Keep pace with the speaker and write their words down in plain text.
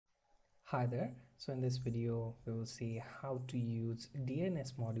Hi there. So in this video we will see how to use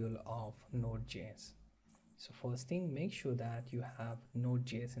DNS module of NodeJS. So first thing, make sure that you have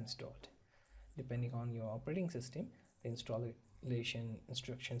NodeJS installed. Depending on your operating system, the installation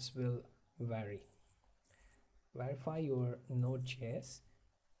instructions will vary. Verify your NodeJS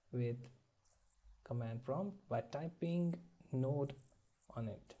with command prompt by typing node on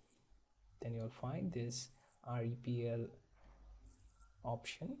it. Then you'll find this REPL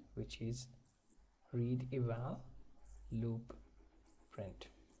option, which is read eval loop print.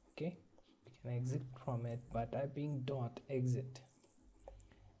 Okay, you can exit from it by typing .exit.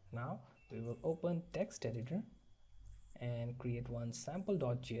 Now we will open text editor and create one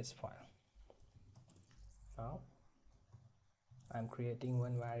sample.js file. Now I'm creating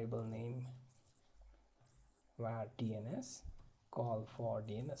one variable name var DNS, call for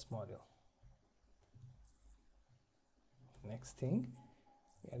DNS module. Next thing,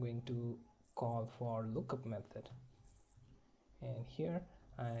 we are going to call for lookup method, and here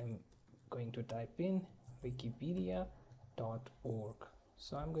I'm going to type in wikipedia.org.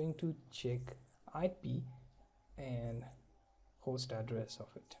 So I'm going to check IP and host address of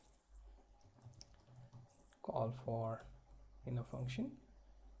it. Call for inner function,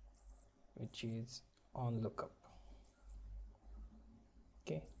 which is on lookup.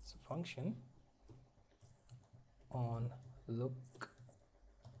 Okay, so function on look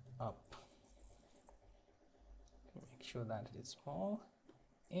up, make sure that it is small,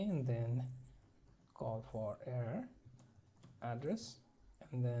 and then call for error address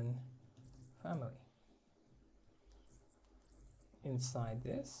and then family. Inside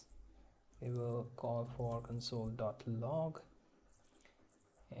this we will call for console.log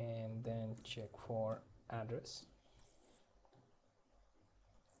and then check for address,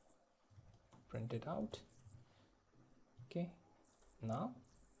 print it out. Okay, now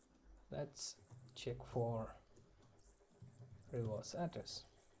let's check for reverse address,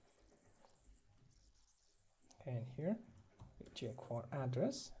 and here we check for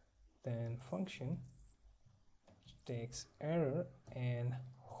address, then function takes error and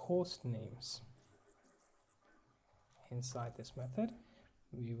host names. Inside this method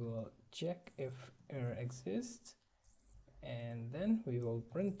we will check if error exists, and then we will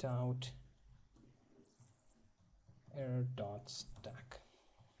print out error.stack.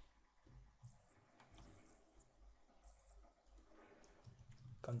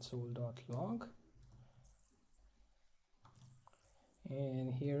 Console.log,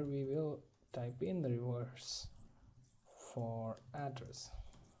 and here we will type in the reverse for address.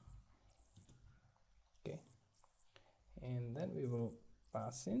 Okay, and then we will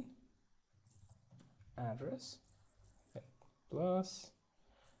pass in address and plus,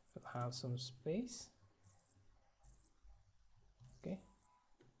 we'll have some space. Okay,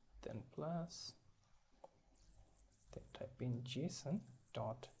 then plus, then type in JSON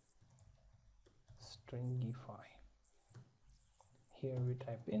dot stringify. Here we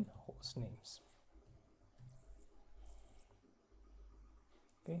type in host names.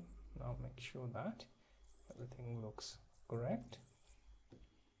 Okay, now make sure that everything looks correct.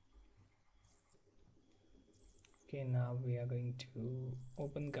 Okay, now we are going to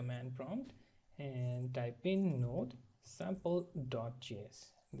open command prompt and type in node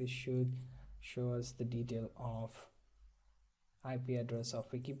sample.js. This should show us the detail of IP address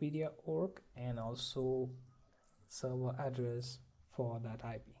of wikipedia.org and also server address for that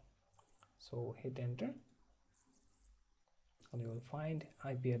IP. So hit enter and you will find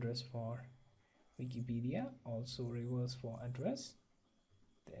IP address for Wikipedia, also reverse for address,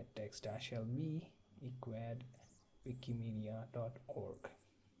 the text-lb equad wikimedia.org.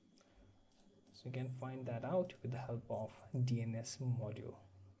 So you can find that out with the help of DNS module.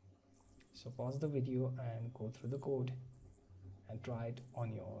 So pause the video and go through the code and try it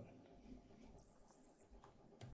on your own.